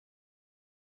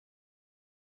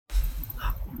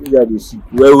This guy dey sick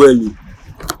well.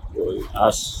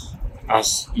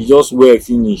 As he just well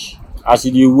finish, as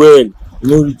he dey well, e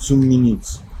no reach 2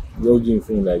 minutes. He just do him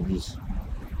phone like this.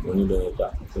 Money don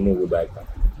enter. Say no go buy car.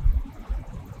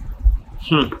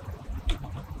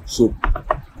 Soap.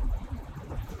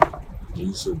 Dey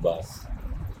use soap bath.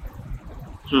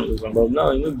 But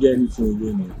now you no get anything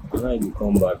again. Now you dey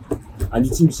come back. And the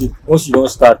thing be say once you don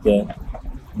start, you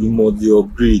must dey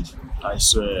upgrade. I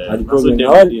swear. And the problem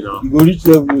now, you go reach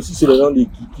level, you see say they don dey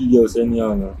kill girls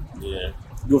anyhow now. Yeah.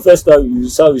 You go first start, you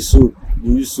start with soap. Dey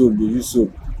use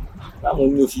soap. That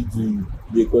money no fit do you.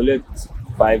 Dey collect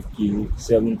 5k,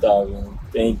 7,000,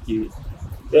 10k.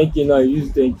 10k now you use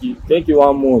 10k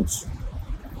 1 month.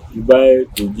 You buy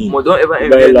codeine. But don't ever buy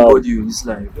envy loud. anybody in this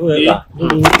life. No enter.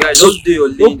 Guys, just do your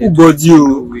lane. Don't put body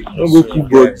o. Wait, Don't go put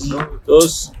body. Don't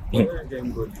Just envy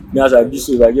anybody. me as I be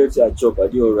so, if I get wetin I chop, I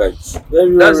dey alright.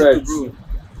 Very That's alright. it, bro.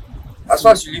 As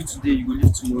far as you live today, you go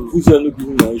live tomorrow. Food sef no give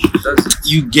me my issue. That's it.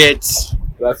 You get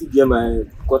If I fit get my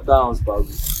quarter ounce per week.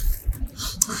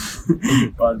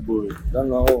 bad boy. That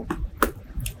na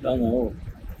all.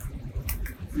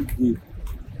 Fit dey.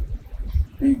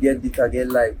 You get data, get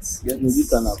lights. Get No,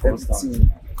 data na constant.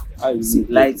 everything. How you See, know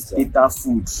light, data? data,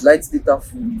 food, Light, data,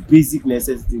 food. basic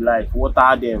necessity like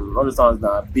water, them. All those ones that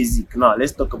are basic. Now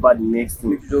let's talk about the next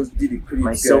thing. Make you just did the creep.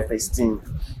 My self-esteem,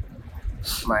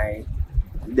 my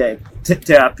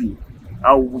therapy.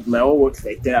 How would my own work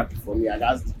like therapy for me? And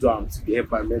that's the term to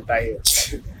help my mental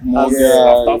health.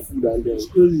 After food and then. It's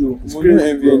crazy o. I don't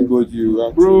envy anybody,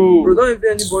 Bro, Bro, don't envy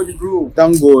anybody, bro.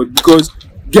 Thank God, because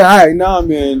guy now,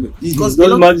 man, Because Because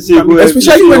doesn't you matter say you go help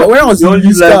especially people. when I was You in don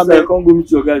use this car, lifestyle man. come go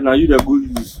meet your guys na you dey go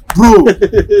use. Bro,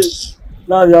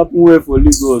 Now e happen well for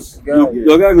Lagos. Guy,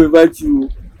 Your guy go invite you,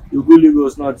 you go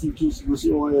Lagos now thinking you go say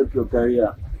you wan help your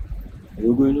career.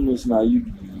 You go know say na you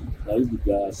be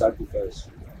their sacrifice.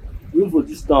 Even for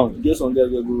this town, e get some guys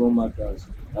wey go run matters,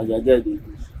 na their guy dey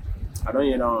use. I don't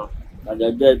hear that one. Na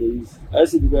their guy dey use. I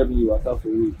see the guy be dey waka for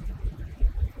road.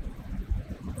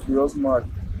 You just mad.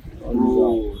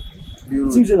 Bro,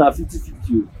 Bro. think say na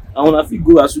 50-50 o. And una fit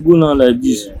go as we go now like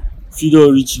this, fit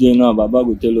don reach there now, Baba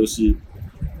go tell us say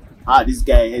This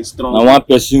guy headstrong. na one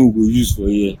person we go use for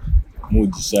here. Mo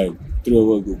decide. 3 of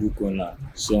us go go corner,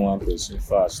 send one person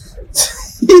fast.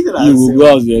 You go go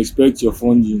house dey expect your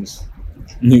fundings.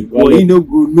 But he no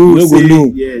go know. You no go say- know.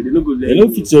 Yeah, they no go let They no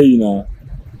you fit tell you na.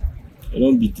 They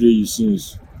don betray you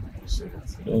since.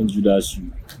 They don Judas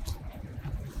you.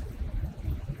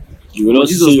 You go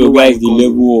just Jesus say your know why guys he dey come.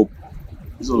 level up.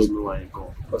 Jesus know why he come.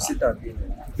 Cause Satan dey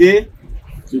there. Eh?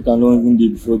 Satan don even dey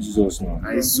before Jesus now.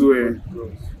 I swear.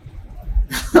 Bro.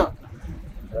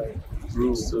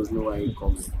 Jesus know why he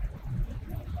come.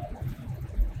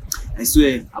 I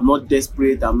swear, I'm not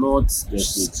desperate. I'm not.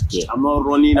 Just wait, I'm not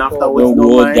running after don't what's not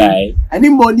go mine. die. I need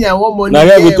money. I want money. Na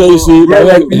guy go yeah, tell you but- say Bro, na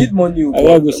like, guy we need money. I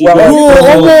gotta go see Well,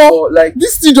 that. Bro, well, like,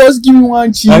 this thing just give me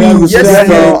one cheese. I gotta go see that.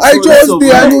 I So just that's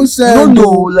dey, I okay. no you send. don't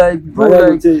know, No. like, bro, My guy go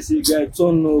like, tell you say guy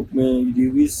turn up man, you dey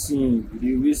waste sin,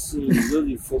 you just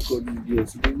dey fuck up these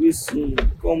girls, you dey waste sin,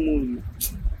 come on.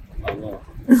 Mama.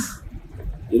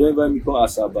 They don invite me come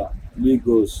Asaba,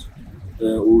 Lagos,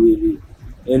 Owerri,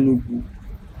 Enugu,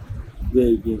 where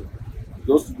again?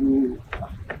 Just to go,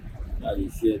 na dey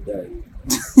fear die.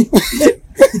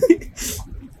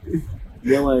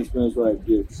 You get one experience wey I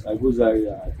get, I go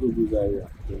Zaria,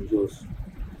 from Jos.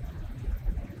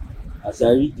 As I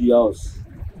reach the house,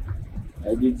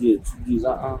 I dey there 2 days.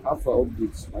 How far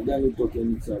updates? My guy no talk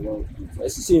anything about it. I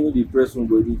see say you no dey press phone,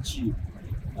 but dey chill.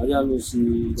 My guy know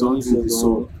say Something dey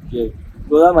sup. Yeah.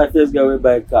 Because that my first guy wey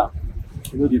buy car,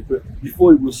 you know dey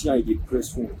before you go see am, he dey press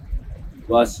phone.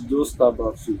 But as he just start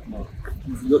back so now,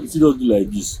 if you just do like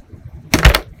this,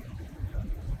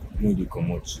 no dey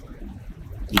comot.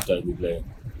 Later you go like,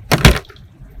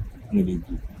 no dey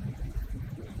go.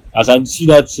 As I see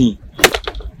that thing,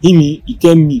 he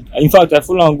tell me. In fact, I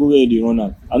follow am go where he dey run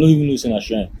am. I no even know say na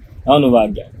shrine. I don't know why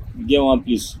guy. We get one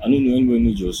place. I no know anybody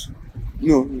know Jos.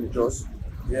 No. just,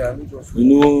 yeah, I know just. You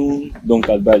know Don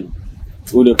Kadbali,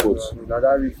 Old Airport. Na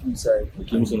that refuge side.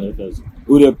 Okay, me say na that side.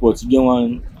 Old Airport, e get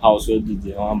one house wey dey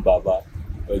there, one baba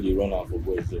wey dey run am for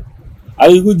boys there. I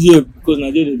dey go there because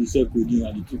na there they dey sell codeine.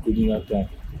 I dey take codeine that time.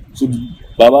 So the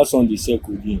baba son dey sell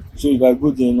codeine. So if I go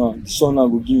there now, the son now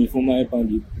go give me phone, my help am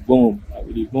dey bomb. I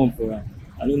go dey bomb for am.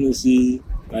 I no know say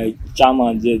my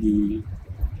chairman there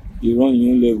dey run him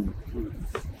own level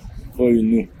before you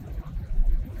know.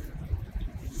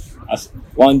 As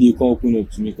one day he come open up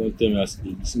to me, come tell me as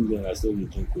e dey since then I stop dey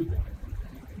drink codeine.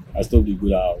 I stop dey go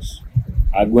that house.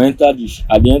 I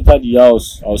dey enter the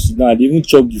house, I will sit down, I dey even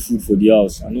chop the food for the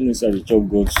house. I no know say I dey chop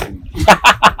God's food.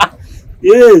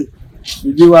 Yeah,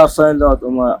 The day wey I find out,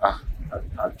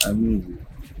 I move.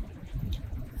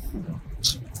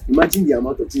 Imagine the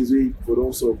amount of things wey for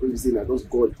don solve wey be say na just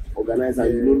God organize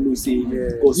and you no know say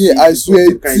God Yeah, say I you swear,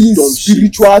 some kind dumb things, shit.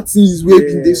 spiritual things wey Yeah.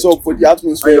 been dey sup for the And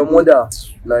atmosphere. your mother,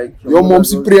 like Your mother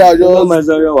mom's just- prayer When my just.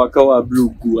 Zaria Wakawa blow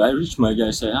go, I reach my guy,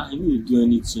 say, you need to do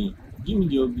anything. Give me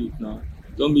the update now.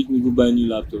 Don't make me go buy new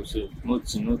laptop, sef.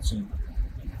 Nothing.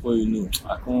 Before you know,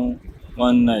 I come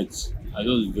one night, I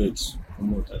just vex.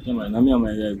 Comot. I tell na me and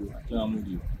my guy go. I tell am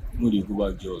make dey go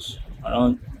back Jos.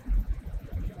 Around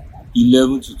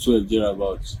 11 to 12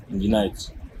 thereabout in the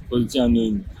night. Because the thing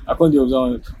annoy me. I come dey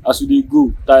observe as we dey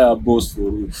go, tire burst for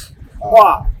road.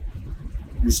 Wow.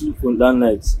 We sleep for that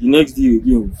night. The next day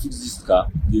again, we fix this car.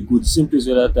 They go the same place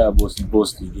where that tire burst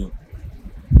again.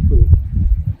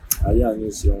 I know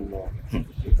say you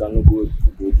cannot go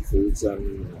do for wetin I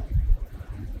mean.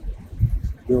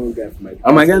 Don't get my.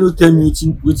 And my guy no tell me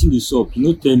wetin dey sup. He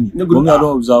no tell me. No But go me I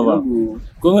don observe am. go.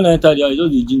 Because when I enter there, he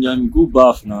just dey ginger me. Go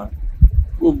baff now.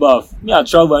 Go baff. Me I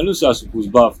travel. I know say I suppose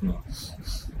baff now.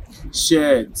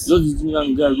 Shit. Just dey ginger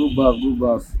me, guy go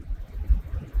baff.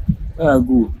 When I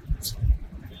go,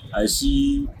 I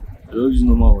see I just use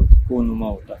normal water, pour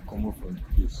normal water, comot from the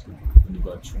place in the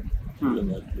bathroom. Wear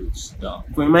my clothes down.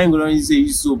 For your mind go don say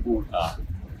use soap o.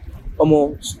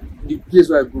 Omo, the place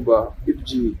where I go back,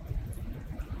 FGA.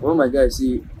 One of my guys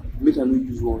say make I no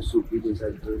use one soap wey dey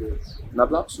inside the toilet. Na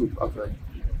black soap actually.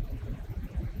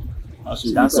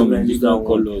 Also, That's come a in very different different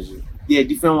one. colors. Yeah,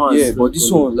 different ones. Yeah, but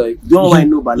this one like The one wey I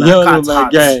know, but na Yeah, cat my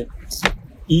heart. guy.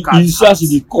 He Cat see as he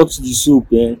dey cut the soap,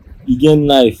 he get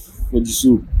knife for the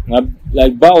soap. Na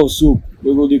like bar of soap,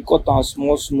 they go dey cut am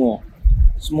small.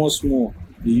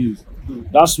 Dey use.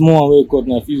 That small one wey he cut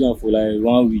na fit use am for like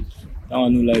 1 week. That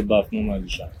one no like baff normally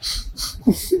sha.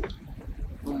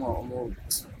 omo.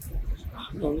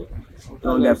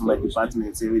 One guy from my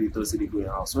department say wey dey talk say dey go in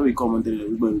house. When we come on tell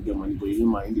everybody we get money, but you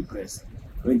know man in the press.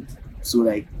 So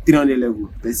like 300 level,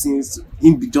 persons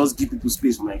him be just give people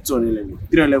space from like 200 level.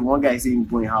 300 level, one guy say him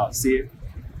go in house, say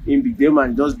him be there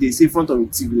man just dey say front of the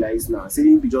TV like this now. Say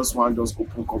him be just one just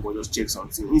open cupboard just check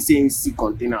something. He say him see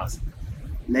containers.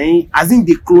 Then as him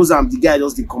dey close am, the guy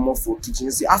just dey comot for kitchen.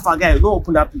 He say alpha guy don't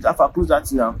open that place, alpha close that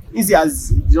thing now. He say as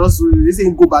he just they say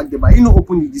him go back there, but he no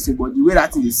open it this way, but the way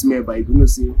that thing dey smell, but you know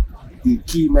say the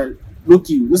key man no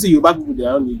kill. You know say Yoruba people dey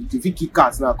around you fit kill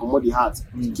cats now, comot the heart,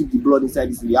 keep the blood inside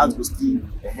this thing. The heart go still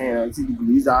you see the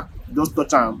laser, just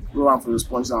touch am, roll am for your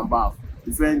sponge and bath.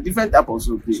 Different type of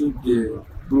soap dey. So yeah.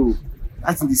 Bro,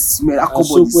 that thing dey smell, that And cupboard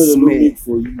soap wey dey dem no smell. make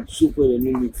for you, soap wey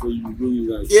dem no make for you, you go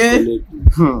use am Yeah. collect.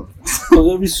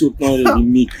 Because every soap now dem dey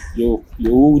make your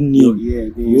whole name, Yeah, dey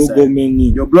your whole inside. government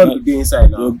name, Your blood go dey inside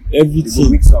now. your They go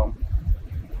everything. mix am.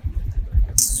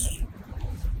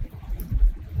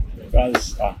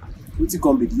 That's Wetin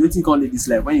come be wetin come dey this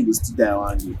life when you go still die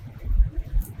one day?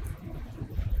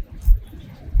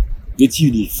 wetin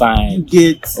you dey You find,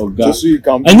 get oga. Just so you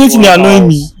can. And wetin dey build one annoy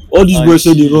me, house. all these And boys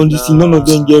wey dey shit, run this thing, none of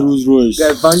them get Rolls Royce.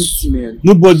 Guy vanity man.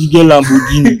 Nobody get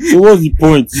Lamborghini. So what's the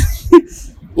point?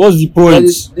 What's the Like, point?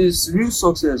 this real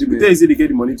success, you go tell man. you say they get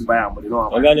the money to buy am, but they don't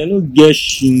have am. Oga, dem no get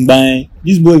shingbai.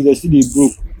 These boys dey still dey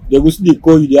broke. They go still dey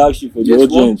call you, dey ask you for the Just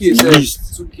urgent, 1K, the sef,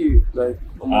 list. 2K, like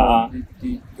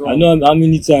they I know how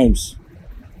many times.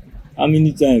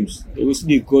 They go still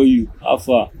dey call you. How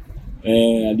far?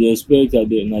 I dey expect. Na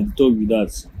the talk be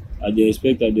that. I dey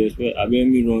expect. Abeg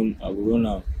me run. I go run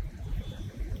am.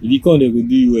 If you come, they go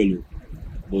do you well o.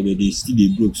 But they dey still dey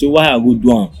broke. So why I go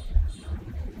do am?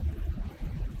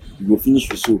 You go finish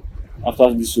with soap.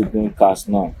 After this soap don cast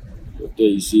now, go tell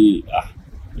you say you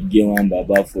get one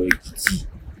baba for Ekiti.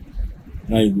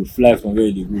 Now you go fly from where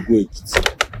you dey go Ekiti.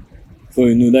 Before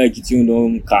you know that Ekiti one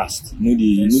don cast. You know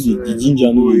the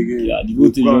ginger no dey. The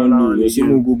voltage don low. You say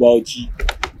no go Bauchi.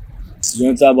 You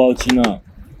enter Bauchi now.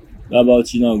 That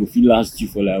Bauchi now go fit last you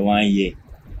for like 1 year.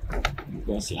 You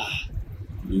come say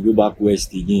you go back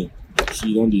west again. See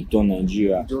you don dey turn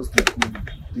Nigeria. just dey cool.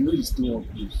 You know the stay one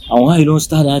place. And why you don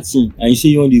start that thing and you say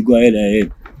you wan dey go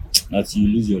ahead, na till you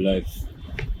lose your life.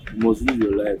 You must lose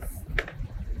your life.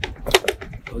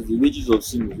 Because the wages of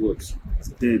sin is what? It's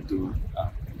dead o.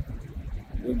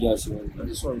 No get as you wan And do.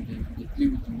 this one they play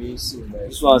with the main scene. Like,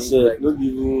 This one sef like, no be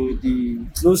even.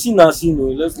 the No, sin na sin o.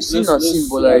 Let's Sin na sin,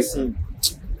 but na like- sin.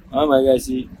 How my guy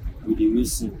say we dey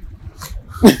waste sin.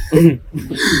 Say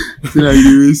that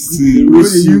you will see. You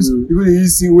go dey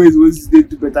use see ways wey dey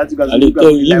do better thing as I dey you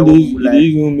tell you, like you dey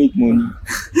even make money.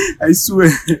 I swear.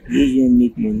 You dey even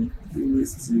make money. You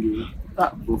waste still o.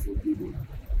 Both of you.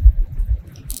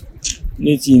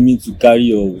 Nothing you mean to carry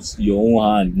your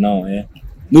own hand now,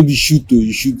 No be shoot o,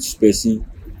 you shoot person,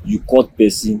 you cut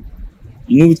person,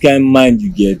 You know what kind of mind you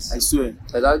get. I swear.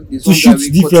 Like that, this To one guy shoot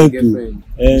we caught different his too. girlfriend.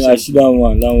 And I see that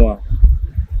one.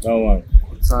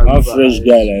 One fresh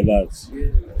guy like that.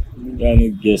 Guy no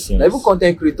guessing. Like even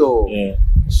content creator. Yeah.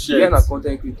 Shit. Yeah, na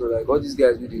content creator. Like all these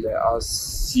guys really like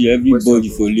ask. See everybody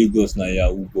questions. for Lagos na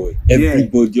Yahoo boy. Yeah.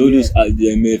 Everybody, all those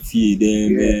the MFA,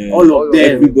 them, Yeah. All of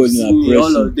them. everybody na See, all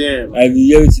pressing. of them. I be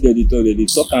hear wetin they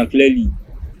talk am clearly.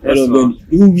 Yes, All of them,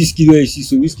 even Whiskey don see,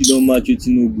 so Whiskey don match wetin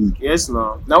no good. Yes,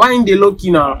 now. Now why in the low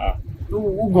key now? Ah,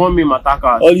 Who go on me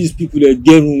attackers? all these people that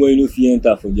get room where you no fit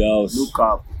enter for their house. No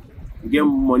cap. You get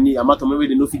money, amount of money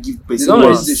they no fit give They person. don't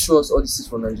Yes. release the shows all this is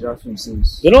for Nigerian film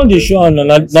since. They don dey show am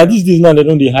na these days now they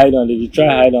don dey hide am, they dey try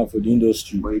hide am for the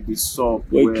industry. But it be so.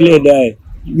 But clear die.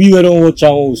 We wey don watch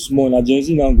am when we small, na Gen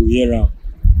Z now go hear am.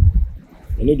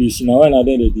 You know dey see na why na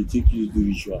dem dey take use do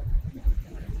ritual.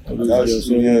 All those That's girls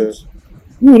true, wey yeah. want.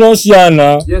 We don see am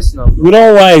na. Yes, now. We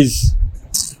don wise.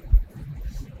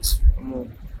 Come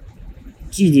on.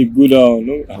 Things dey go down.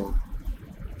 No,